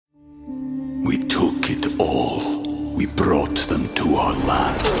We took it all. We brought them to our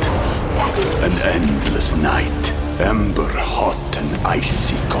land. An endless night, ember hot and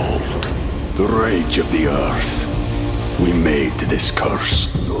icy cold. The rage of the earth. We made this curse.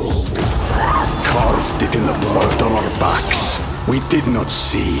 Carved it in the blood on our backs. We did not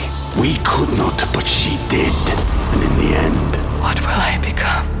see. We could not, but she did. And in the end... What will I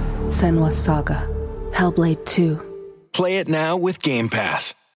become? Senua's Saga. Hellblade 2. Play it now with Game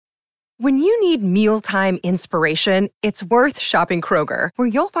Pass. When you need mealtime inspiration, it's worth shopping Kroger, where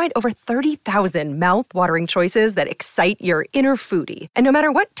you'll find over 30,000 mouth-watering choices that excite your inner foodie. And no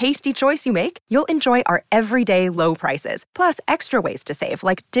matter what tasty choice you make, you'll enjoy our everyday low prices, plus extra ways to save,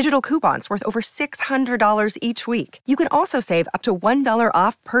 like digital coupons worth over $600 each week. You can also save up to $1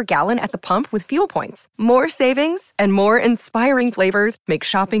 off per gallon at the pump with fuel points. More savings and more inspiring flavors make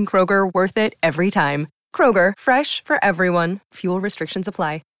shopping Kroger worth it every time. Kroger, fresh for everyone. Fuel restrictions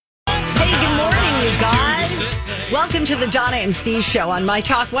apply. Hey, good morning, you guys. Welcome to the Donna and Steve Show on My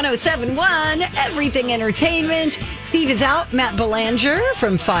Talk 107.1, Everything Entertainment. Steve is out. Matt Belanger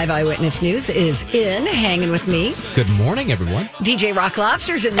from 5 Eyewitness News is in, hanging with me. Good morning, everyone. DJ Rock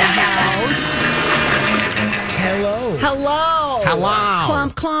Lobster's in the house. Hello. Hello. Hello.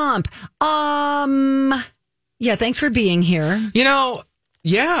 Clomp. Yeah, thanks for being here.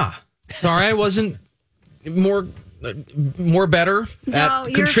 Yeah. Sorry I wasn't more better at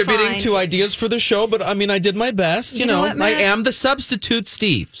contributing to ideas for the show, but I mean, I did my best. You know, I am the substitute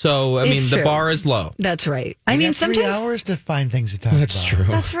Steve, so I mean, the bar is low. That's right. I mean, sometimes 3 hours to find things to talk That's about.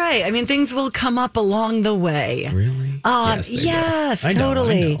 true. That's right. I mean, things will come up along the way. Really? Yes, I know,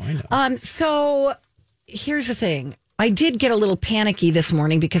 totally. I know. So here's the thing. I did get a little panicky this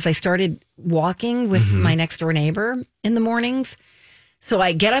morning because I started walking with my next door neighbor in the mornings. So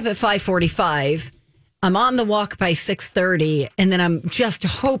I get up at 5:45. I'm on the walk by 6:30, and then I'm just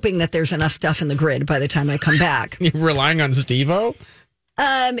hoping that there's enough stuff in the grid by the time I come back. You're relying on Steve-O?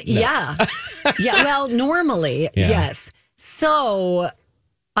 Yeah. Well, normally, yes. So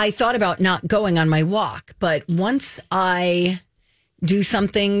I thought about not going on my walk, but once I do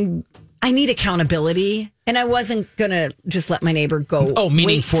something, I need accountability, and I wasn't going to just let my neighbor go. Oh, meaning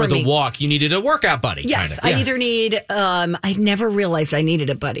wait for the me. walk, you needed a workout buddy. Yes, kind of. I either need, I never realized I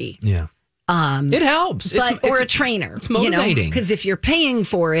needed a buddy. Yeah. It helps. Or a trainer. It's motivating. Because if you're paying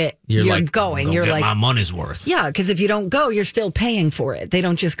for it, you're like, going. You're get like, my money's worth. yeah, because if you don't go, you're still paying for it. They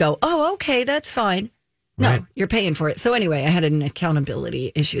don't just go, oh, okay, that's fine. No, Right. you're paying for it. So anyway, I had an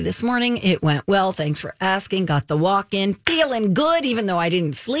accountability issue this morning. It went well. Thanks for asking. Got the walk in. Feeling good, even though I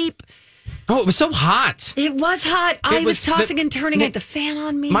didn't sleep. Oh, it was so hot. It was hot. I was tossing and turning the- at the fan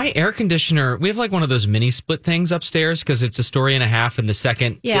on me. My air conditioner, we have like one of those mini split things upstairs because it's a story and a half, and the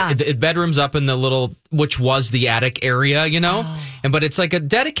second bedroom's up in the little, which was the attic area, but it's like a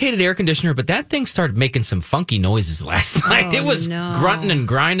dedicated air conditioner, but that thing started making some funky noises last night. It was grunting and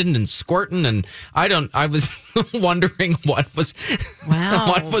grinding and squirting, and I was wondering what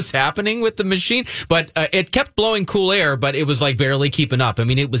was happening with the machine, but it kept blowing cool air, but it was like barely keeping up. I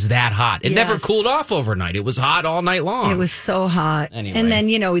mean, it was that hot. It never cooled off overnight. It was hot all night long. It was so hot. Anyway. And then,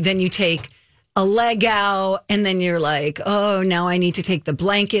 then you take a leg out, and then you're like, oh, now I need to take the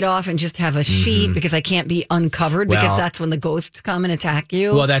blanket off and just have a sheet because I can't be uncovered because that's when the ghosts come and attack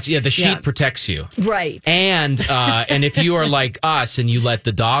you. Well, the sheet protects you. Right. And if you are like us and you let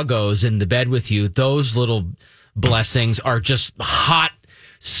the doggos in the bed with you, those little blessings are just hot,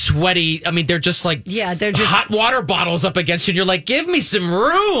 sweaty. I mean, they're just like they're just hot water bottles up against you. And you're like, give me some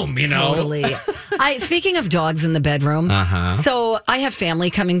room, Totally. Speaking of dogs in the bedroom, so I have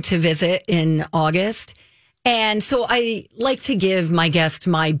family coming to visit in August. And so I like to give my guest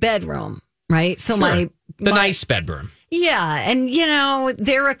my bedroom, right? So the nice bedroom. Yeah. And,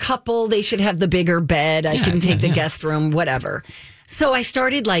 they're a couple. They should have the bigger bed. I can take the guest room, whatever. So I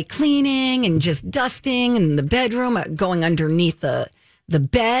started like cleaning and just dusting in the bedroom, going underneath the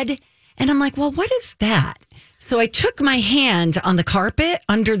bed. And I'm like, well, what is that? So I took my hand on the carpet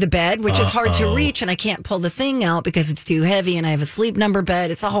under the bed, which is hard to reach. And I can't pull the thing out because it's too heavy. And I have a sleep number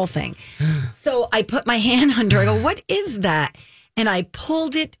bed. It's a whole thing. So I put my hand under. I go, what is that? And I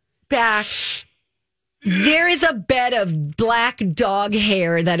pulled it back. There is a bed of black dog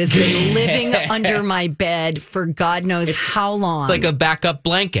hair that has been living under my bed for God knows how long. Like a backup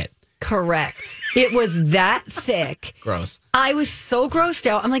blanket. Correct. It was that thick. Gross. I was so grossed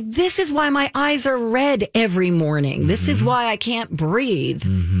out. I'm like, this is why my eyes are red every morning. This is why I can't breathe.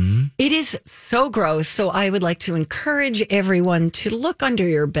 It is so gross. So I would like to encourage everyone to look under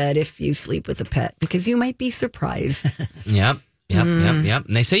your bed if you sleep with a pet, because you might be surprised. Yep. And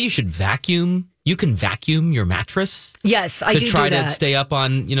they say you should vacuum you can vacuum your mattress. Yes, I to do try that. to stay up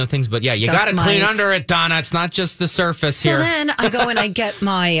on things. But yeah, you got to clean under it, Donna. It's not just the surface So here. then I go and I get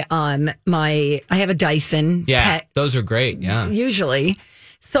my I have a Dyson. Pet, those are great. Yeah, usually.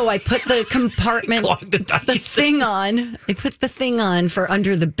 So I put the compartment, Clog the Dyson. the thing on. I put the thing on for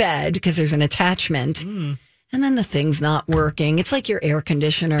under the bed because there's an attachment. And then the thing's not working. It's like your air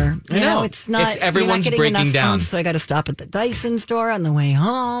conditioner. You know, it's not. Everyone's you're not breaking enough down. oomph, so I got to stop at the Dyson store on the way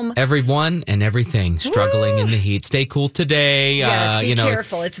home. Everyone and everything struggling in the heat. Stay cool today. Yes, be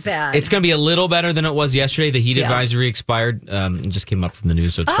careful. It's bad. It's going to be a little better than it was yesterday. The heat advisory expired. It just came up from the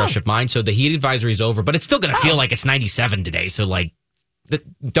news, so it's fresh of mind. So the heat advisory is over, but it's still going to feel like it's 97 today. So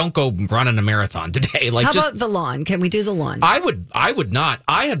don't go running a marathon today. How about the lawn? Can we do the lawn? I would not.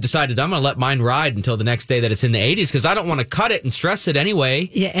 I have decided I'm going to let mine ride until the next day that it's in the 80s because I don't want to cut it and stress it anyway.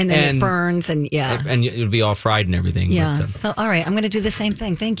 Yeah, and then it burns and it'll be all fried and everything. Yeah. But, so all right, I'm going to do the same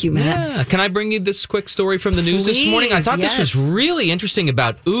thing. Thank you, Matt. Yeah. Can I bring you this quick story from the news this morning? I thought this was really interesting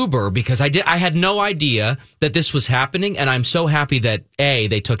about Uber because I had no idea that this was happening, and I'm so happy that A,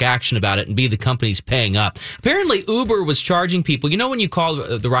 they took action about it, and B, the company's paying up. Apparently, Uber was charging people. You know when you call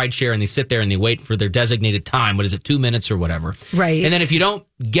the ride share and they sit there and they wait for their designated time, what is it, 2 minutes or whatever? Right. And then if you don't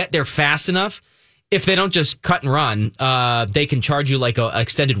get there fast enough, if they don't just cut and run, they can charge you like an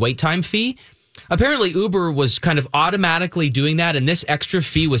extended wait time fee. Apparently, Uber was kind of automatically doing that, and this extra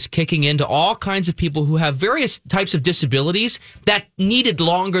fee was kicking into all kinds of people who have various types of disabilities that needed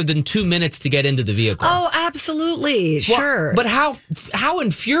longer than 2 minutes to get into the vehicle. Oh, absolutely. Sure. But how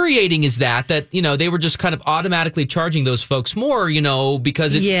infuriating is that they were just kind of automatically charging those folks more,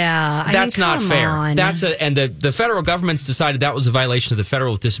 because that's not fair. On. And the federal government's decided that was a violation of the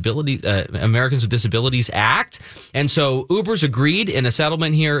Federal Americans with Disabilities Act. And so Uber's agreed in a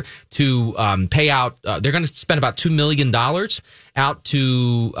settlement here to pay out. They're going to spend about $2 million out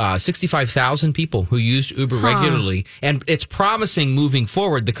to 65,000 people who use Uber regularly. And it's promising moving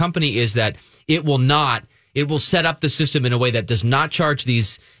forward. The company is that it will set up the system in a way that does not charge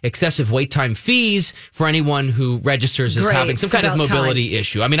these excessive wait time fees for anyone who registers as having some kind of mobility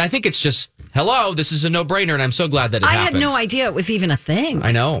issue. I mean, I think it's just, hello, this is a no-brainer, and I'm so glad that it happened. I had no idea it was even a thing.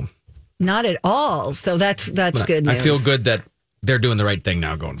 I know. Not at all. So that's good news. I feel good that they're doing the right thing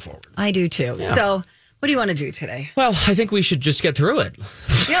now going forward. I do too. Yeah. So what do you want to do today? Well, I think we should just get through it.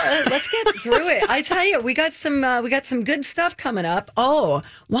 Yeah, let's get through it. I tell you, we got some good stuff coming up. Oh,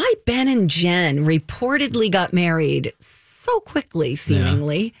 why Ben and Jen reportedly got married so quickly,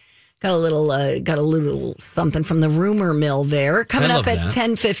 seemingly. Yeah. Got a little something from the rumor mill there. Coming up at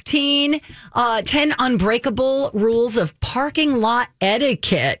 10:15, 10 unbreakable rules of parking lot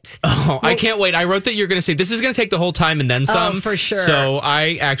etiquette. Oh, I can't wait. I wrote that you're going to say this is going to take the whole time and then some. Oh, for sure. So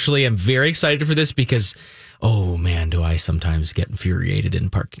I actually am very excited for this because, oh man, do I sometimes get infuriated in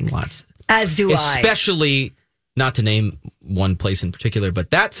parking lots. As do Especially, not to name one place in particular, but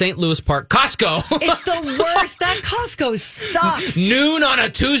that St. Louis Park Costco. It's the worst. That Costco sucks. Noon on a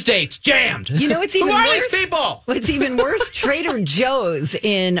Tuesday, it's jammed. You know what's even worse? Who are these people? What's even worse? Trader Joe's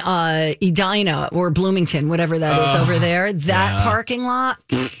in Edina or Bloomington, whatever that is over there. That parking lot.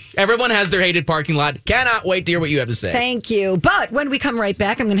 Everyone has their hated parking lot. Cannot wait to hear what you have to say. Thank you. But when we come right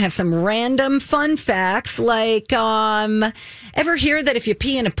back, I'm going to have some random fun facts. Like, ever hear that if you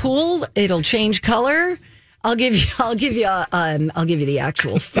pee in a pool, it'll change color? I'll give you the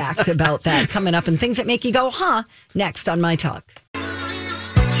actual fact about that coming up, and things that make you go, huh? Next on My Talk.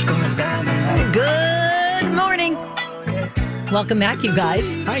 Good morning. Welcome back, you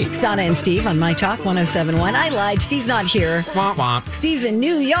guys. Hi. It's Donna and Steve on My Talk 107.1. I lied. Steve's not here. Womp womp. Steve's in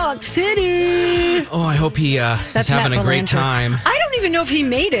New York City. Oh, I hope he is having a great time. I don't even know if he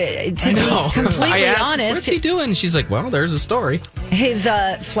made it, to be completely honest. What's he doing? She's like, well, there's a story. His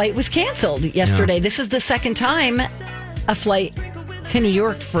flight was canceled yesterday. Yeah. This is the second time a flight to New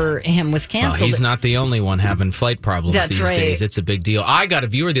York for him was canceled. Well, he's not the only one having flight problems That's these right. days. It's a big deal. I got a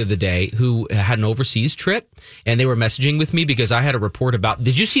viewer the other day who had an overseas trip, and they were messaging with me because I had a report about,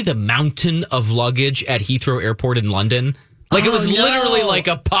 did you see the mountain of luggage at Heathrow Airport in London? Like, it was literally like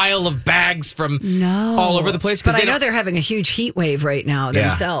a pile of bags from all over the place. But I know they're having a huge heat wave right now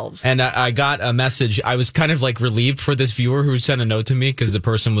themselves. And I got a message. I was kind of like relieved for this viewer who sent a note to me because the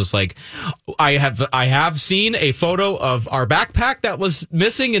person was like, I have seen a photo of our backpack that was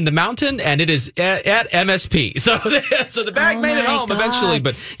missing in the mountain, and it is at MSP. So the bag made it home eventually.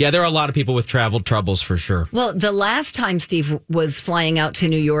 But yeah, there are a lot of people with travel troubles for sure. Well, the last time Steve was flying out to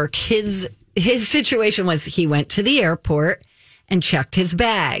New York, his situation was he went to the airport and checked his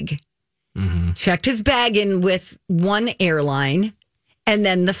bag. Mm-hmm. Checked his bag in with one airline, and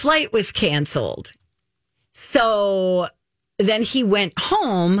then the flight was canceled. So then he went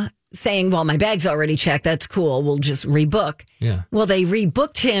home saying, well, my bag's already checked. That's cool. We'll just rebook. Yeah. Well, they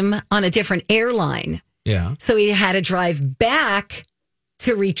rebooked him on a different airline. Yeah. So he had to drive back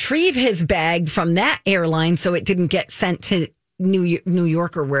to retrieve his bag from that airline so it didn't get sent to New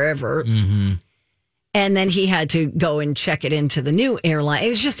York or wherever. Mm-hmm. And then he had to go and check it into the new airline. It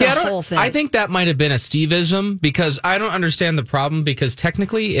was just a whole thing. I think that might have been a Steve-ism because I don't understand the problem because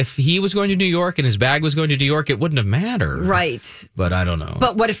technically if he was going to New York and his bag was going to New York, it wouldn't have mattered. Right. But I don't know.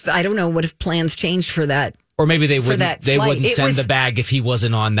 But what if plans changed for that? Or maybe they wouldn't send the bag if he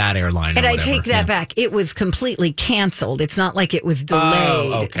wasn't on that airline. And I take that back. It was completely canceled. It's not like it was delayed.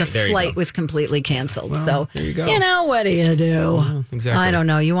 Oh, okay. The flight was completely canceled. Well, so, there you go. What do you do? Well, exactly. I don't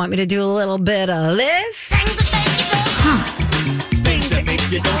know. You want me to do a little bit of this? Things that make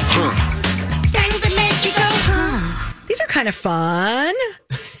you go, Things that make you go, These are kind of fun.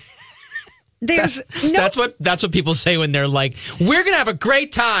 That's what people say when they're like, we're going to have a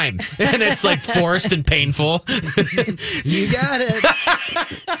great time. And it's like forced and painful. You got it.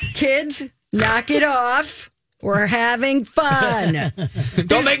 Kids, knock it off. We're having fun.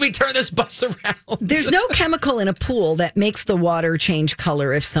 Don't make me turn this bus around. There's no chemical in a pool that makes the water change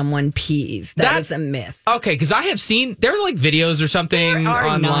color if someone pees. That is a myth. Okay, because I have seen, there are like videos or something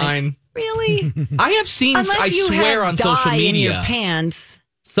online. Not. Really? I have seen, I swear on social media. In your pants.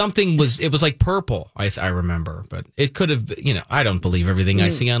 It was like purple, I remember, but it could have, I don't believe everything I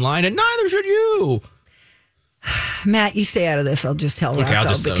see online, and neither should you. Matt, you stay out of this. I'll just tell Rocco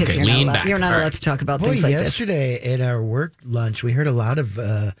because you're not allowed to talk about things like this. Yesterday at our work lunch, we heard a lot of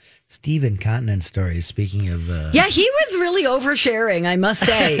Steve incontinence stories, speaking of... Yeah, he was really oversharing, I must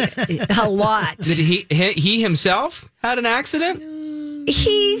say, a lot. Did he himself had an accident?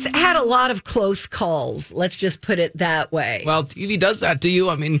 He's had a lot of close calls. Let's just put it that way. Well, TV does that to you.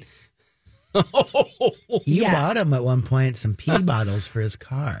 I mean, you bought him at one point some pee bottles for his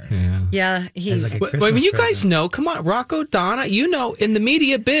car. Yeah. He's like a Christmas present. You guys know, come on, Rocco, Donna, in the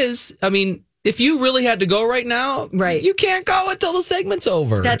media biz, I mean, if you really had to go right now, you can't go until the segment's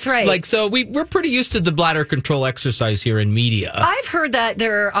over. That's right. So we're pretty used to the bladder control exercise here in media. I've heard that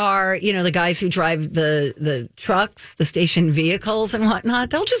there are, the guys who drive the trucks, the station vehicles and whatnot.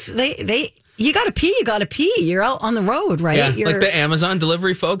 They'll just, you got to pee. You're out on the road, right? Yeah, like the Amazon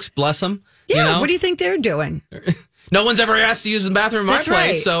delivery folks, bless them. Yeah, what do you think they're doing? No one's ever asked to use the bathroom in my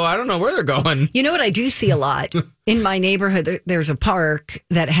place, so I don't know where they're going. You know what I do see a lot? In my neighborhood, there's a park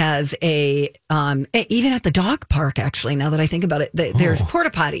that has even at the dog park, actually, now that I think about it, there's porta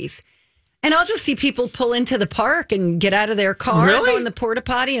potties. And I'll just see people pull into the park and get out of their car, go in the porta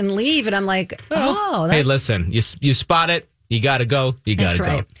potty and leave. And I'm like, hey, listen, you spot it. You got to go. You got to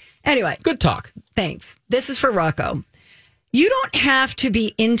go. Anyway. Good talk. Thanks. This is for Rocco. You don't have to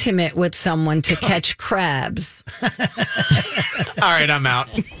be intimate with someone to catch crabs. All right, I'm out.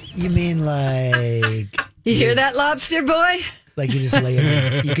 You mean like... You hear that, lobster boy? Like you just lay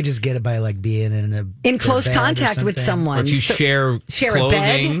it, you could just get it by like being in close contact with someone. Or if you share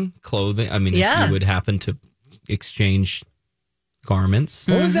clothing, I mean, if you would happen to exchange garments.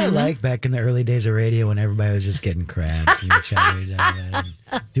 What was that like back in the early days of radio when everybody was just getting crabs and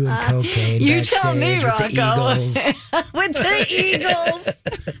doing cocaine? You tell me, Rocco. With the Eagles.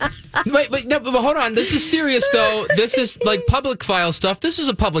 but hold on. This is serious, though. This is like public file stuff. This is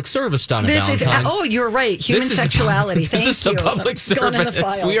a public service, Donna Valentine. You're right. Human sexuality. This is a public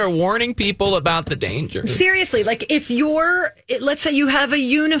service. We are warning people about the danger. Seriously, like if let's say you have a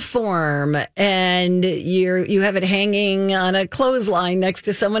uniform and you have it hanging on a clothesline next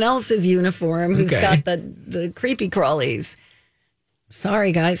to someone else's uniform who's got the creepy crawlies.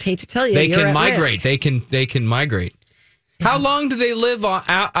 Sorry, guys, hate to tell you, they can migrate. They can migrate. How long do they live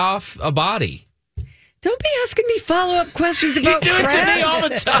off a body? Don't be asking me follow-up questions about you do crabs. it to me all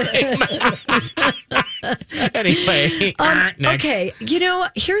the time. Anyway, next. Okay,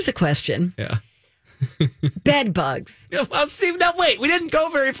 here's a question. Yeah. Bed bugs. Well, Steve, no, wait. We didn't go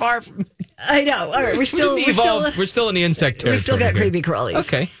very far from... I know. All right, we're still in the insect territory. We still got creepy crawlies.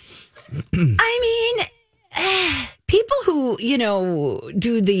 Okay. I mean, people who,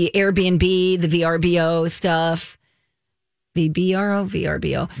 do the Airbnb, the VRBO stuff,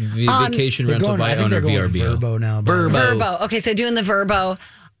 VRBO. Vacation rental by owner, VRBO. Verbo now. Verbo. Okay, so doing the Verbo.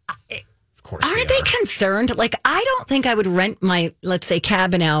 Of course. Aren't they concerned? Like, I don't think I would rent my, let's say,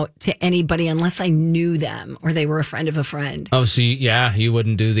 cabin out to anybody unless I knew them or they were a friend of a friend. Oh, so you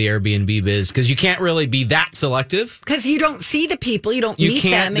wouldn't do the Airbnb biz because you can't really be that selective. Because you don't see the people, you don't meet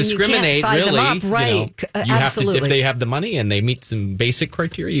them, and you discriminate, can't size really. them up. Right. You Absolutely. have to, if they have the money and they meet some basic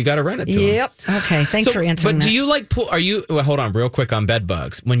criteria, you got to rent it to them. Yep. Okay. Thanks for answering But that. do you like pool? Hold on real quick on bed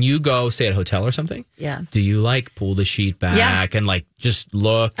bugs. When you go stay at a hotel or something, do you like pull the sheet back and like just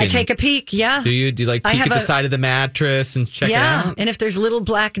look? I take a peek. Yeah. Do you like peek at the side of the mattress and check it out? Yeah. And if there's little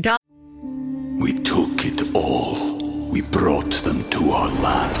black dots. We took it all. We brought them to our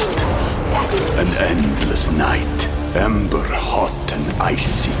land. An endless night, ember hot and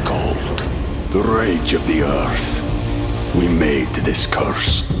icy cold. The rage of the earth. We made this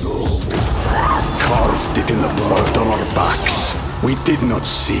curse. Carved it in the blood on our backs. We did not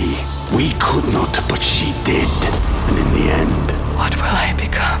see. We could not, but she did. And in the end, What will I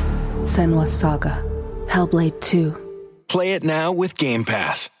become? Senwa Saga. Hellblade 2. Play it now with Game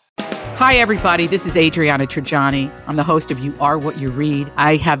Pass. Hi, everybody. This is Adriana Trajani. I'm the host of You Are What You Read.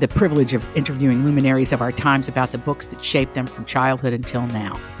 I have the privilege of interviewing luminaries of our times about the books that shaped them from childhood until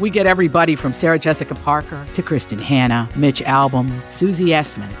now. We get everybody from Sarah Jessica Parker to Kristen Hanna, Mitch Albom, Susie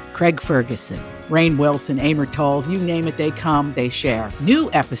Essman, Craig Ferguson, Rainn Wilson, Amor Tolls, you name it, they come, they share.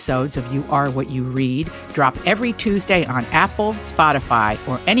 New episodes of You Are What You Read drop every Tuesday on Apple, Spotify,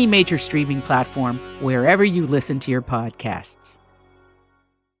 or any major streaming platform wherever you listen to your podcasts.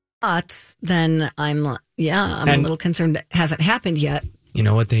 Then I'm a little concerned it hasn't happened yet. You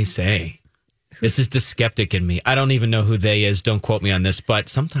know what they say? This is the skeptic in me. I don't even know who they is. Don't quote me on this, but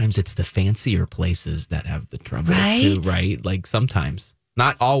sometimes it's the fancier places that have the trouble too, right? Like sometimes.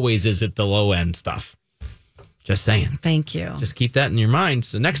 Not always is it the low end stuff. Just saying. Thank you. Just keep that in your mind.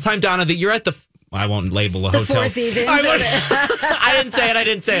 So next time, Donna, that you're at I won't label a hotel. Four Seasons. I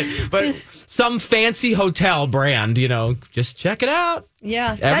didn't say it. But some fancy hotel brand, just check it out.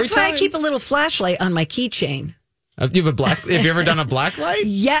 Yeah. That's why I keep a little flashlight on my keychain. Do you have have you ever done a black light?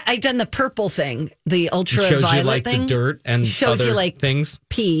 Yeah, I've done the purple thing, the ultraviolet thing. Shows you like thing. the dirt and shows other you like things.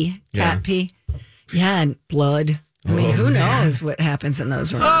 Cat pee. Yeah, and blood. I mean, who knows what happens in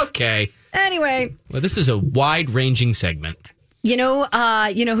those rooms? Okay. Anyway. Well, this is a wide-ranging segment. You know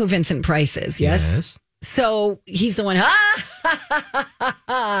who Vincent Price is, yes? So he's the one,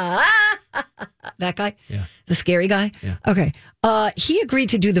 that guy? Yeah. The scary guy? Yeah. Okay. He agreed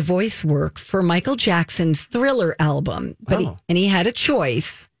to do the voice work for Michael Jackson's Thriller album, and he had a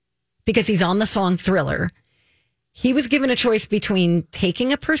choice because he's on the song Thriller. He was given a choice between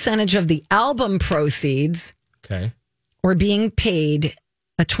taking a percentage of the album proceeds or being paid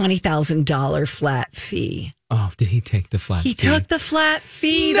a $20,000 flat fee. Oh, did he take the flat fee? He took the flat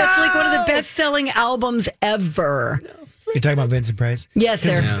fee. No! That's like one of the best-selling albums ever. You're talking about Vincent Price? Yes,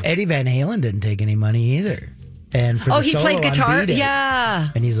 sir. Yeah. Eddie Van Halen didn't take any money either. And for the he solo played guitar? on Beat It, yeah.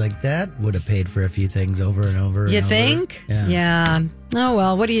 And he's like, that would have paid for a few things over and over. You think? Yeah. Oh,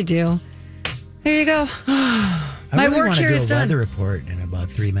 well, what do you do? There you go. My work here is done. I really want to do a weather report in about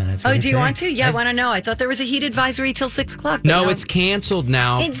 3 minutes. Oh, do you want to? Yeah, I want to know. I thought there was a heat advisory till 6 o'clock. No, it's canceled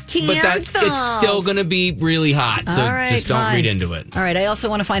now. It's canceled. But it's still going to be really hot. So just don't read into it. All right. I also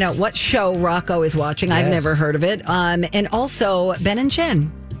want to find out what show Rocco is watching. Yes. I've never heard of it. And also Ben and Jen,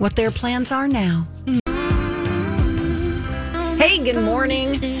 what their plans are now. Hey, good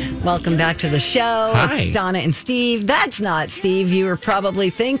morning. Welcome back to the show. Hi. It's Donna and Steve. That's not Steve. You were probably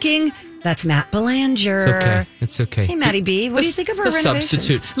thinking. That's Matt Belanger. It's okay. Hey, Matty B. What do you think of our renovations?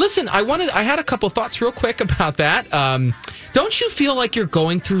 Substitute. Listen, I had a couple thoughts real quick about that. Don't you feel like you're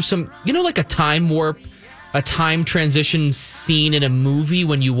going through some, like a time warp, a time transition scene in a movie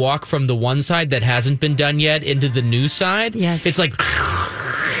when you walk from the one side that hasn't been done yet into the new side? Yes. It's like...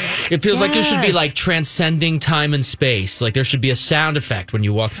 It feels like you should be like transcending time and space. Like there should be a sound effect when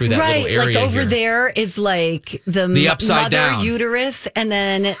you walk through that little area. Like over there is like the upside mother down uterus, and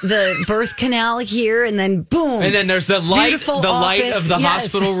then the birth canal here, and then boom. And then there's the light of the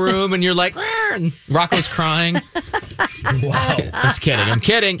hospital room, and you're like, and Rocco's crying. Wow. I'm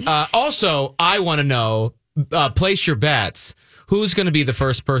kidding. Also, I want to know, place your bets. Who's going to be the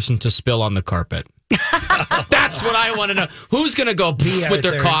first person to spill on the carpet? That's what I want to know. Who's going to go with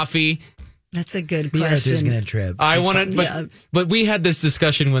their coffee? That's a good question. Arthur's going to trip. I want to, but we had this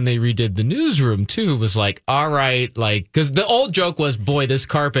discussion when they redid the newsroom too. It was like, all right, like, because the old joke was, boy, this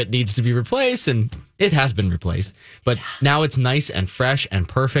carpet needs to be replaced, and it has been replaced. But now it's nice and fresh and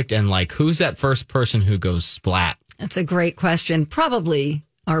perfect. And like, who's that first person who goes splat? That's a great question. Probably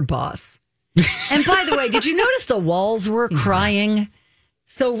our boss. And by the way, did you notice the walls were crying?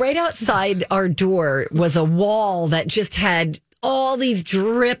 So right outside our door was a wall that just had all these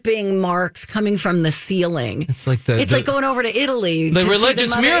dripping marks coming from the ceiling. It's like like going over to Italy. The to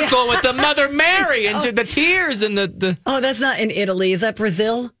religious see miracle with the Mother Mary and the tears and the. Oh, that's not in Italy. Is that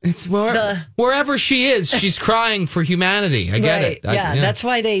Brazil? It's wherever she is, she's crying for humanity. I get it. Yeah, that's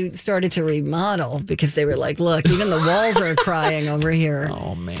why they started to remodel, because they were like, look, even the walls are crying over here.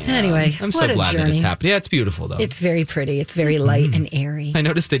 Oh, man. Anyway, I'm so glad that it's happening. Yeah, it's beautiful, though. It's very pretty. It's very light and airy. I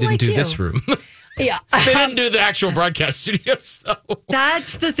noticed they didn't do this room. Yeah. They didn't do the actual broadcast studio, so.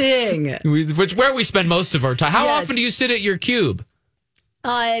 That's the thing. Where we spend most of our time. How often do you sit at your cube?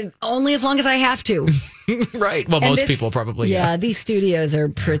 Only as long as I have to. Right. Well, most people probably. Yeah, these studios are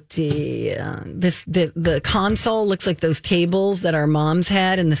pretty. The console looks like those tables that our moms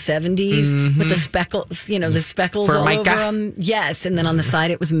had in the 70s with the speckles, the speckles all over them. Yes, and then on the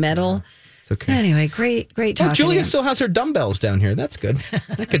side it was metal. It's okay. Anyway, great talking. Oh, Julia still has her dumbbells down here. That's good.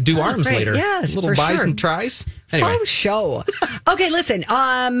 I could do arms later. Yeah, little buys and tries. Anyway. Faux show. Okay, listen.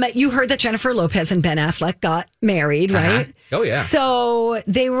 You heard that Jennifer Lopez and Ben Affleck got married, right? Oh yeah. So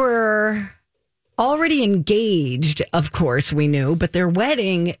they were already engaged, of course, we knew, but their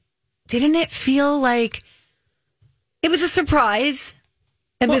wedding, didn't it feel like it was a surprise?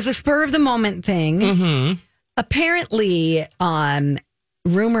 It was a spur of the moment thing. Mm-hmm. Apparently,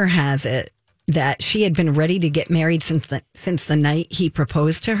 rumor has it that she had been ready to get married since the night he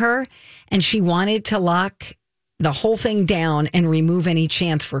proposed to her, and she wanted to lock the whole thing down and remove any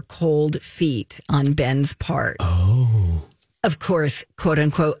chance for cold feet on Ben's part. Oh. Of course, quote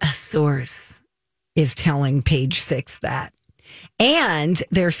unquote, a source is telling Page Six that. And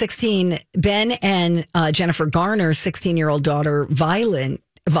their Ben and Jennifer Garner's 16-year-old daughter, Violent.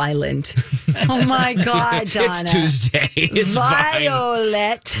 Oh my God, Donna. It's Tuesday. It's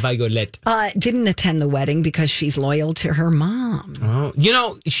Violet. Didn't attend the wedding because she's loyal to her mom.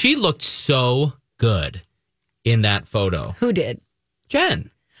 Oh, she looked so good in that photo. Who did? Jen.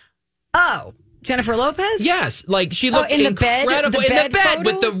 Oh, Jennifer Lopez? Yes. Like she looked incredible in the bed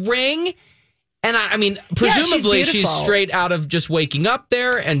with the ring. And I mean, presumably she's straight out of just waking up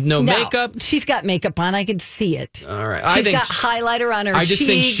there and no makeup. She's got makeup on. I could see it. All right. She's got highlighter on her cheeks. I just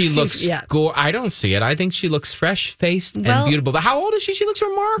think she looks I don't see it. I think she looks fresh-faced and beautiful. But how old is she? She looks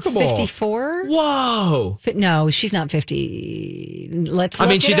remarkable. 54? Whoa. No, she's not 50.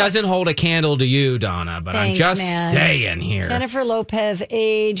 She doesn't hold a candle to you, Donna, but I'm just saying here. Jennifer Lopez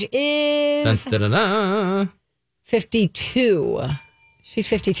age is 52. She's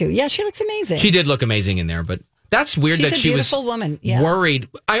 52. Yeah, she looks amazing. She did look amazing in there, but that's weird that she was woman. Worried.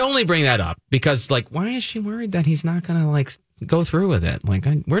 I only bring that up because, why is she worried that he's not going to, go through with it?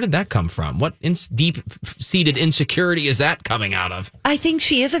 Where did that come from? What deep-seated insecurity is that coming out of? I think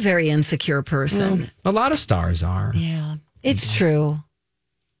she is a very insecure person. A lot of stars are. Yeah, it's true.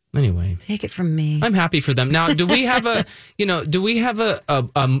 Anyway, take it from me. I'm happy for them. Now, do we have a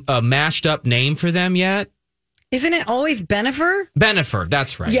mashed up name for them yet? Isn't it always Bennifer? Bennifer,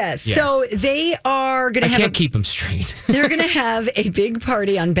 that's right. Yes. So they are going to have. I can't keep them straight. They're going to have a big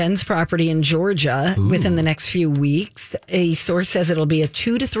party on Ben's property in Georgia within the next few weeks. A source says it'll be a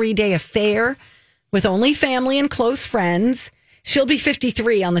 2 to 3 day affair with only family and close friends. She'll be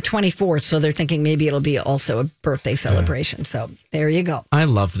 53 on the 24th, so they're thinking maybe it'll be also a birthday celebration. So there you go. I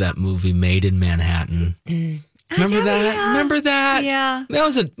loved that movie, Made in Manhattan. Remember that? Yeah. Remember that? Yeah.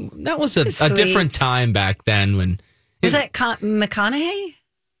 That was a different time back then when was that McConaughey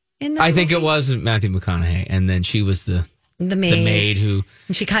in the I think it was Matthew McConaughey, and then she was the maid who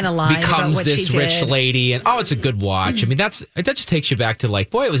and she kind of lied becomes about what this she rich did. lady, and it's a good watch. I mean, that just takes you back to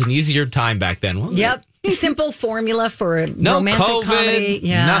boy, it was an easier time back then. Wasn't it? Simple formula for a no romantic COVID, comedy.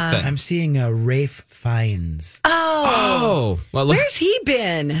 Yeah. Nothing. I'm seeing Rafe Fiennes. Oh. Well, where's he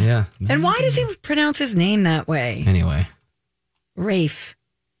been? Yeah. And why does he pronounce his name that way? Anyway. Rafe.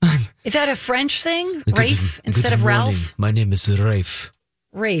 Is that a French thing? Rafe instead of Ralph? My name is Rafe.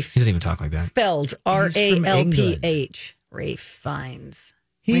 Rafe. He doesn't even talk like that. Spelled RALPH. Rafe Fiennes.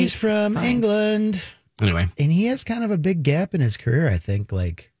 He's from England. Anyway. And he has kind of a big gap in his career, I think,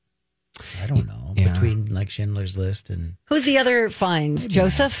 I don't know, between Schindler's List and... Who's the other Fiennes?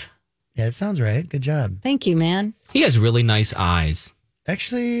 Joseph? Yeah, that sounds right. Good job. Thank you, man. He has really nice eyes.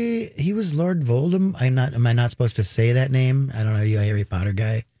 Actually, he was Lord Voldemort. Am I not supposed to say that name? I don't know. Are you a Harry Potter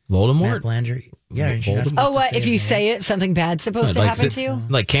guy? Voldemort? Matt Belanger? Yeah. What? If you say it, something bad's supposed to happen to you?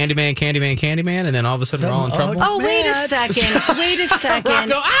 Like Candyman, and then all of a sudden we're all in trouble? Wait a second. Wait a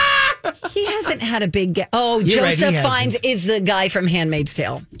second. He hasn't had a big gap. Joseph Fiennes is the guy from Handmaid's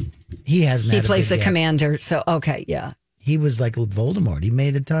Tale. He hasn't. He plays the commander. So, okay, yeah. He was like Voldemort. He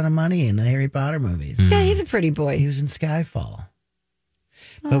made a ton of money in the Harry Potter movies. Yeah, he's a pretty boy. He was in Skyfall.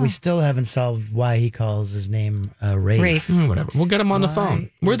 But we still haven't solved why he calls his name Rafe. Rafe. Whatever. We'll get him on the phone.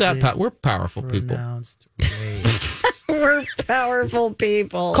 We're we're powerful people. We're powerful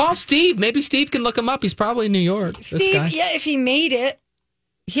people. Call Steve. Maybe Steve can look him up. He's probably in New York. This guy. Yeah, if he made it.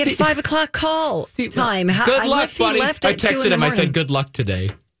 He had a 5 o'clock call time. Good luck, buddy. I texted him. I said, good luck today.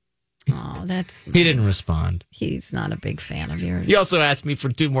 Oh, that's nice. He didn't respond. He's not a big fan of yours. He also asked me for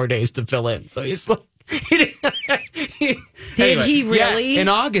 2 more days to fill in. So he's like, Did he really? Yeah, in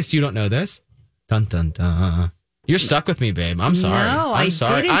August, you don't know this. Dun, dun, dun. You're stuck with me, babe. I'm sorry. No, I'm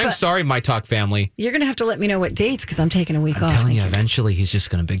sorry. didn't, I'm sorry, My Talk family. You're going to have to let me know what dates because I'm taking a week off. I'm telling you, eventually he's just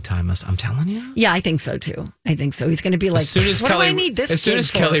going to big time us. I'm telling you. Yeah, I think so too. I think so. He's going to be like, what do I need this As soon kid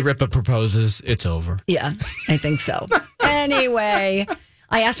as for? Kelly Ripa proposes, it's over. Yeah, I think so. Anyway,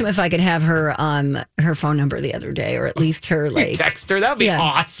 I asked him if I could have her her phone number the other day, or at least her text her. That'd be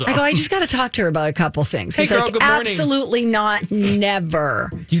awesome. I go, I just got to talk to her about a couple things. Hey, He's girl, like, good morning. absolutely not, never.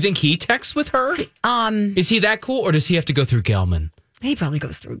 Do you think he texts with her? Is he that cool, or does he have to go through Gelman? He probably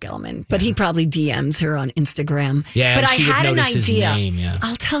goes through Gelman, but he probably DMs her on Instagram. Yeah, but and I she would had an notice his idea. name, yeah.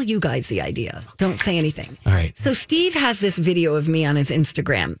 I'll tell you guys the idea. Don't say anything. All right. So Steve has this video of me on his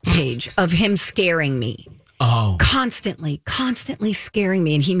Instagram page of him scaring me. Oh. Constantly scaring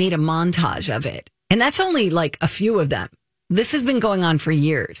me. And he made a montage of it. And that's only like a few of them. This has been going on for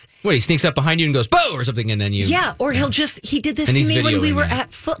years. What, he sneaks up behind you and goes, "Boo!" or something, and then you... Yeah, or he did this And to he's me when we videoing were it.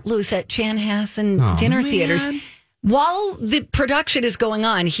 at Footloose at Chanhassen dinner theaters. While the production is going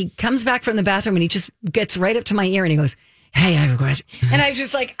on, he comes back from the bathroom and he just gets right up to my ear and he goes, "Hey, I have a question." And I was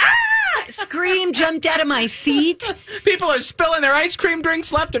just like, scream, jumped out of my seat. People are spilling their ice cream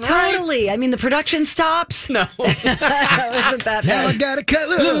drinks left and right. Totally. I mean, the production stops. No. Wasn't that Now I bad? gotta cut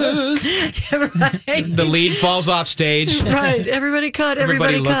loose. Right. The lead falls off stage. Right. Everybody cut.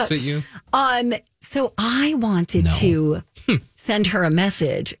 Everybody Everybody looks cut. at you. So I wanted to send her a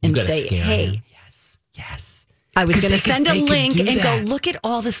message and gotta say, scare "Hey, him. Yes. I was 'Cause going to they could- send a they could link do and that. go, look at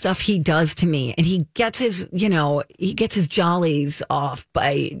all the stuff he does to me." And he gets his jollies off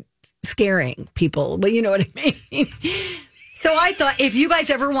by scaring people. Well, you know what I mean? So I thought, if you guys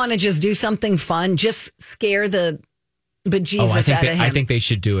ever want to just do something fun, just scare the bejesus out of him. I think they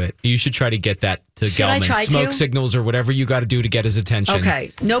should do it. You should try to get that to Should I Gelman. try Smoke to? signals or whatever you got to do to get his attention.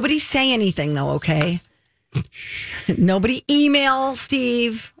 Okay. Nobody say anything, though, okay? Nobody email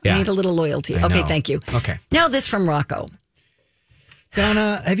Steve. Yeah. I need a little loyalty. I Okay, know. thank you. Okay. Now this from Rocco.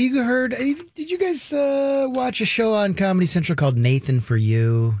 Donna, have you heard? Did you guys watch a show on Comedy Central called Nathan for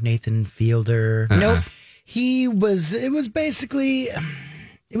You? Nathan Fielder. Nope. It was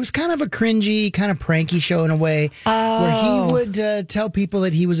kind of a cringy, kind of pranky show in a way, where he would tell people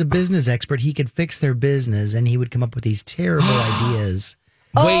that he was a business expert. He could fix their business, and he would come up with these terrible ideas.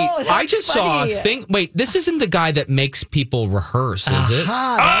 Wait, that's I just saw funny. a thing. Wait, this isn't the guy that makes people rehearse, is it?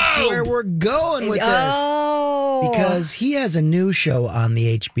 That's where we're going with this. Oh. Because he has a new show on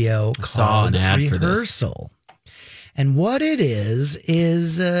the HBO saw called an ad for this. Rehearsal. And what it is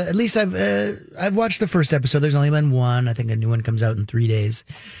at least I've watched the first episode. There's only been one. I think a new one comes out in 3 days.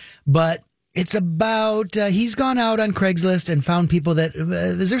 But it's about he's gone out on Craigslist and found people that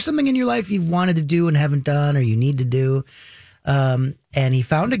is there something in your life you've wanted to do and haven't done or you need to do? And he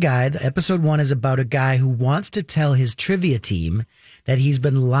found a guy. The episode 1 is about a guy who wants to tell his trivia team that he's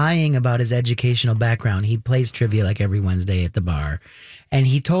been lying about his educational background. He plays trivia like every Wednesday at the bar. And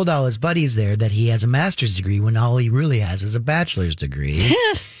he told all his buddies there that he has a master's degree when all he really has is a bachelor's degree.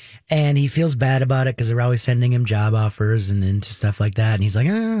 And he feels bad about it because they're always sending him job offers and into stuff like that. And he's like,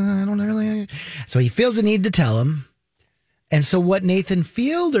 I don't really. So he feels the need to tell him. And so what Nathan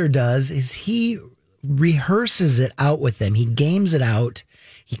Fielder does is he rehearses it out with them. He games it out.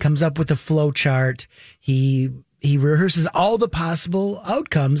 He comes up with a flow chart. He rehearses all the possible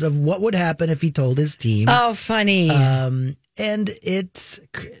outcomes of what would happen if he told his team. Oh, funny. And it's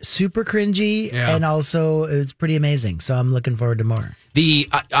super cringy and also it's pretty amazing. So I'm looking forward to more.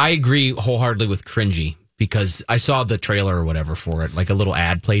 I agree wholeheartedly with cringy because I saw the trailer or whatever for it, like a little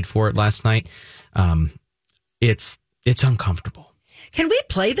ad played for it last night. It's uncomfortable. Can we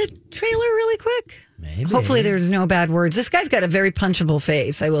play the trailer really quick? Maybe. Hopefully there's no bad words. This guy's got a very punchable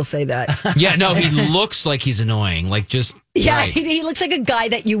face. I will say that. Yeah, no, he looks like he's annoying. Like just Yeah, right. he looks like a guy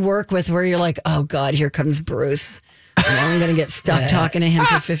that you work with where you're like, oh, God, here comes Bruce. Now I'm going to get stuck talking to him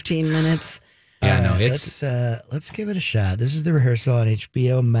for 15 minutes. Yeah, no, All right, it's let's give it a shot. This is the rehearsal on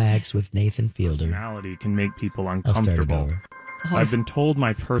HBO Max with Nathan Fielder. Personality can make people I'll start it uncomfortable. over. I've been told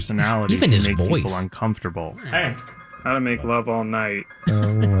my personality Even can his make voice. people uncomfortable. Hey, How to Make Love All Night.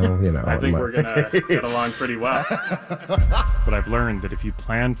 I think we're going to get along pretty well. But I've learned that if you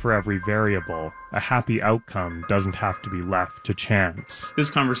plan for every variable, a happy outcome doesn't have to be left to chance. This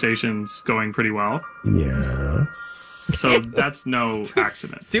conversation's going pretty well. Yeah. So that's no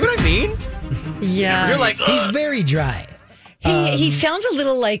accident. See what I mean? Yeah. You're like, He's very dry. He sounds a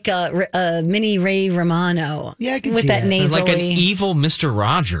little like a mini Ray Romano. Yeah, I can with see that that. nasally. like an evil Mr.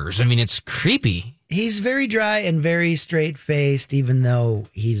 Rogers. I mean, it's creepy. He's very dry and very straight-faced, even though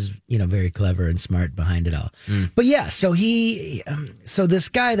he's, very clever and smart behind it all. But yeah, so so this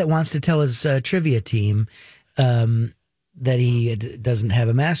guy that wants to tell his trivia team that he doesn't have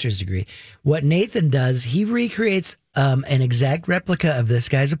a master's degree, what Nathan does, he recreates an exact replica of this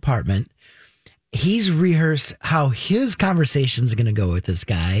guy's apartment. He's rehearsed how his conversation's going to go with this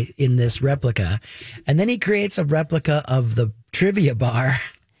guy in this replica. And then he creates a replica of the trivia bar.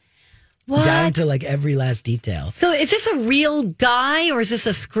 What? Down to like every last detail. So is this a real guy or is this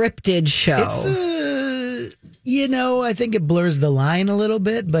a scripted show? It's I think it blurs the line a little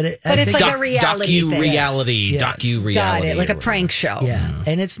bit, but it's like a reality thing. Docu-reality. Got it, like a prank show. Yeah,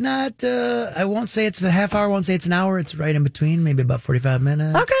 and it's not, I won't say it's a half hour, I won't say it's an hour. It's right in between, maybe about 45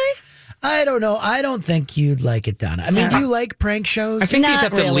 minutes. Okay. I don't know. I don't think you'd like it, Donna. I mean, do you like prank shows? I think you'd Not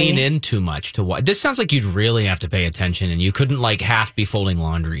have to really. lean in too much to watch. This sounds like you'd really have to pay attention, and you couldn't half be folding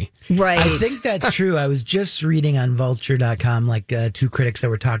laundry. Right. I think that's true. I was just reading on vulture.com, two critics that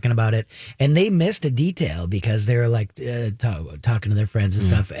were talking about it, and they missed a detail because they were talking to their friends and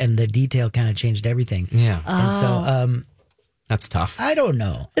stuff, and the detail kind of changed everything. Yeah. And so, That's tough. I don't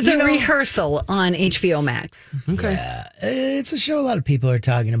know. It's a rehearsal on HBO Max. Okay. Yeah, it's a show a lot of people are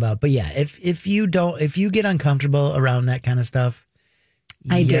talking about. But yeah, if you get uncomfortable around that kind of stuff,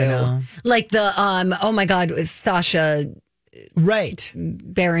 I do. know. Like the oh my God, it was Sacha Right.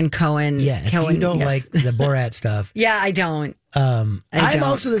 Baron Cohen. Yeah, if Cohen, you don't yes. like the Borat stuff. Yeah, I don't. I'm don't.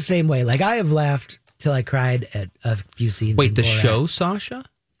 also the same way. Like I have laughed till I cried at a few scenes. Wait, in the Borat. show, Sasha?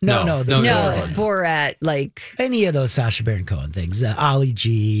 No, No, Borat, like any of those Sacha Baron Cohen things, Ollie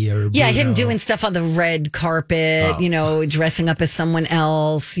G or yeah, him Bruno. doing stuff on the red carpet, dressing up as someone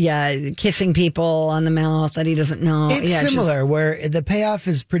else, kissing people on the mouth that he doesn't know. It's similar, where the payoff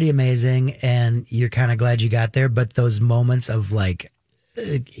is pretty amazing, and you're kind of glad you got there. But those moments of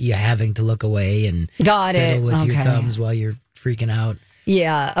you having to look away and fiddle with your thumbs while you're freaking out.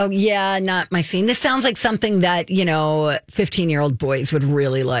 Yeah. Oh, yeah. Not my scene. This sounds like something that 15-year-old boys would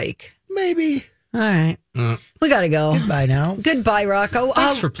really like. Maybe. All right. We got to go. Goodbye now. Goodbye, Rocco.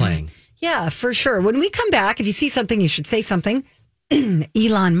 Thanks for playing. Yeah, for sure. When we come back, if you see something, you should say something.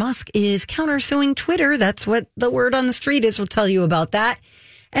 Elon Musk is countersuing Twitter. That's what the word on the street is. We'll tell you about that.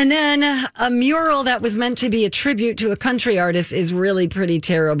 And then a mural that was meant to be a tribute to a country artist is really pretty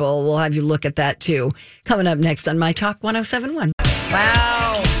terrible. We'll have you look at that too. Coming up next on My Talk 107.1.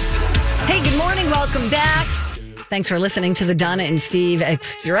 Wow. Hey, good morning. Welcome back. Thanks for listening to the Donna and Steve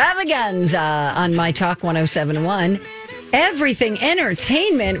extravaganza on My Talk 107.1. Everything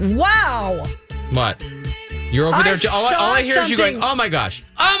entertainment. Wow. What? You're over there. All I hear is you something. going, oh my gosh.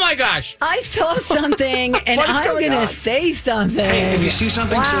 Oh my gosh. I saw something and I'm going to say something. Hey, if you see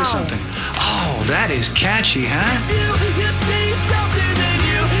something, say something. Oh, that is catchy, huh?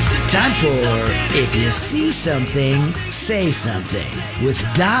 Time for If You See Something, Say Something with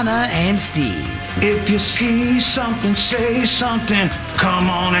Donna and Steve. If you see something, say something. Come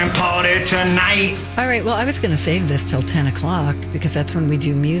on and party tonight. All right, well, I was going to save this till 10 o'clock because that's when we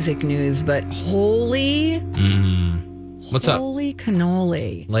do music news, but holy What's up? Holy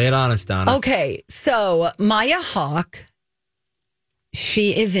cannoli. Lay it on us, Donna. Okay, so Maya Hawke,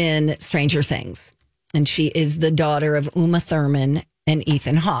 she is in Stranger Things, and she is the daughter of Uma Thurman and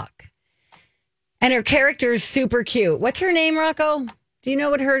Ethan Hawke. And her character is super cute. What's her name, Rocco? Do you know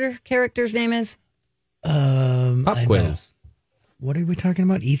what her character's name is? Pop quiz. What are we talking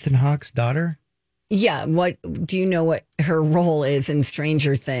about? Ethan Hawke's daughter? Yeah. What do you know what her role is in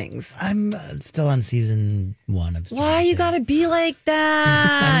Stranger Things? I'm still on season 1 of Stranger Why you got to be like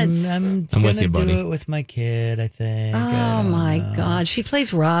that? I'm with gonna you, buddy. do it with my kid, I think. Oh my God. She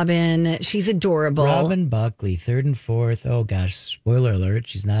plays Robin. She's adorable. Robin Buckley, 3rd and 4th. Oh gosh, spoiler alert.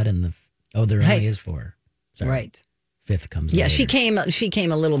 She's not in the... Oh, there only is 4. Sorry. Right. 5th comes Yeah, later. she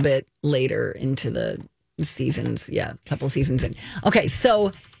came a little bit later into the seasons. Yeah, a couple seasons in. Okay,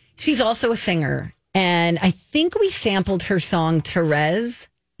 so she's also a singer. And I think we sampled her song Therese.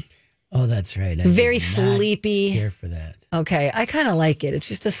 Oh, that's right. I Very did not sleepy. care for that. Okay, I kind of like it. It's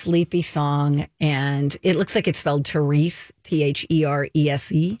just a sleepy song, and it looks like it's spelled Therese,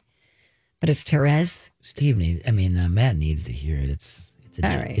 Therese, but it's Therese. Matt needs to hear it. It's All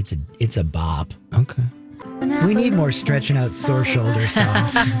right. it's a bop. Okay. We need more stretching out sore shoulder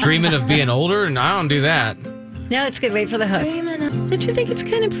songs. Dreaming of being older? And I don't do that. No, it's good. Wait for the hook. Don't you think it's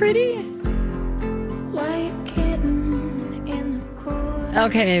kind of pretty?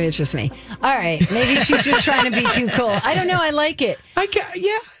 Okay, maybe it's just me. All right, maybe she's just trying to be too cool. I don't know. I like it.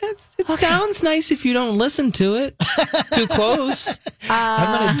 It sounds nice if you don't listen to it too close.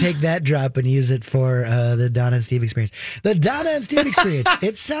 I'm going to take that drop and use it for the Donna and Steve experience. The Donna and Steve experience.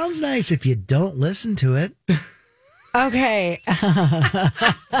 It sounds nice if you don't listen to it. Okay.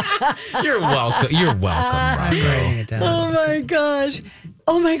 You're welcome. You're welcome, I'm writing it down. Oh my gosh.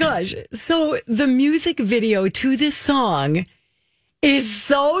 Oh my gosh. So the music video to this song is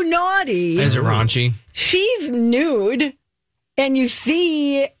so naughty. Is it raunchy? She's nude, and you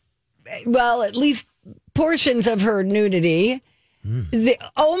see, well, at least portions of her nudity.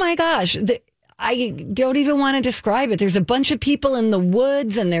 Oh my gosh. I don't even want to describe it. There's a bunch of people in the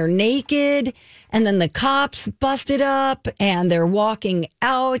woods and they're naked, and then the cops busted up and they're walking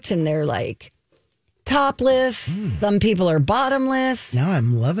out and they're like topless. Some people are bottomless. Now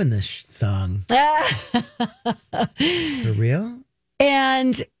I'm loving this song. For real?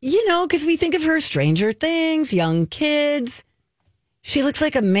 And, you know, because we think of her Stranger Things, young kids. She looks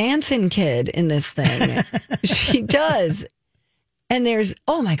like a Manson kid in this thing. She does. And there's,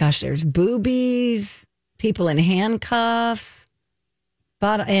 oh my gosh, there's boobies, people in handcuffs.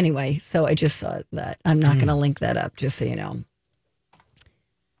 But anyway, so I just saw that. I'm not going to link that up, just so you know.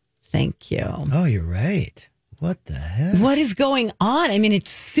 Thank you. Oh, you're right. What the heck? What is going on? I mean,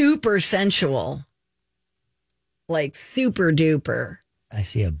 it's super sensual. Like super duper. I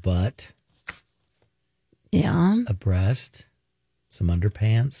see a butt. Yeah. A breast. Some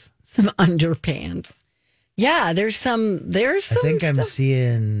underpants. Some underpants. Yeah, there's some I think I'm stuff.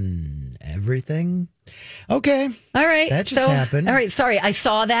 seeing everything. Okay. All right. That just happened. All right. Sorry. I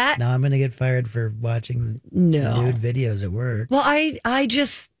saw that. Now I'm going to get fired for watching nude videos at work. Well, I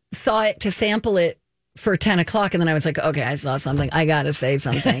just saw it to sample it for 10 o'clock. And then I was like, okay, I saw something. I got to say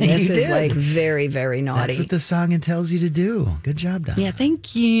something. This is like very, very naughty. That's what the song tells you to do. Good job, Donna. Yeah.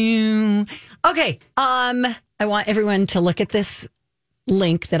 Thank you. Okay. I want everyone to look at this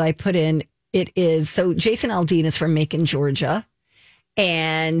link that I put in. It is, so Jason Aldean is from Macon, Georgia,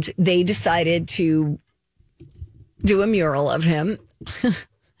 and they decided to do a mural of him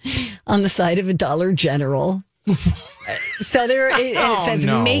on the side of a Dollar General. So it says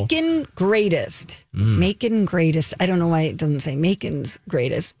Macon Greatest. Macon Greatest. I don't know why it doesn't say Macon's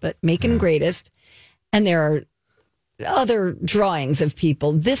Greatest, but Macon Greatest. And there are other drawings of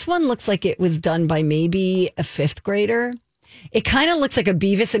people. This one looks like it was done by maybe a fifth grader. It kind of looks like a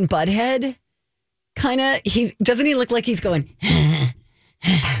Beavis and Butthead. Doesn't he look like he's going?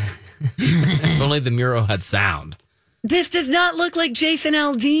 If only the mural had sound. This does not look like Jason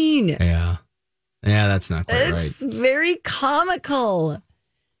Aldean. Yeah, that's not quite right. It's very comical.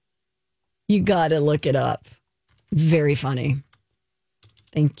 You got to look it up. Very funny.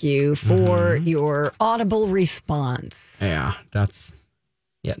 Thank you for your audible response. Yeah,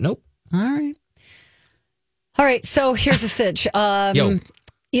 nope. All right. So here's a sitch.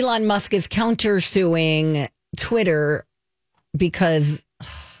 Elon Musk is countersuing Twitter because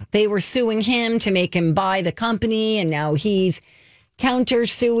they were suing him to make him buy the company, and now he's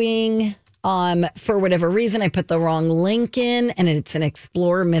countersuing for whatever reason. I put the wrong link in, and it's an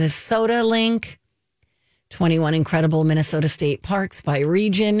Explore Minnesota link. 21 incredible Minnesota state parks by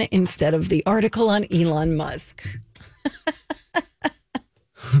region instead of the article on Elon Musk.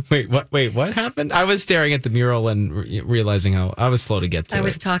 Wait, what happened? I was staring at the mural and realizing how I was slow to get to it. I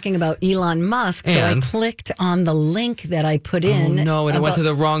was talking about Elon Musk, so I clicked on the link that I put in. Oh, no, and it went to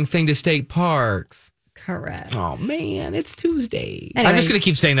the wrong thing, to state parks. Correct. Oh, man, it's Tuesday. Anyway, I'm just going to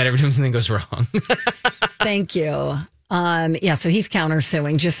keep saying that every time something goes wrong. Thank you. So he's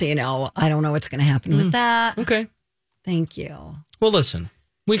countersuing, just so you know. I don't know what's going to happen with that. Okay. Thank you. Well, listen,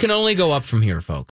 we can only go up from here, folks.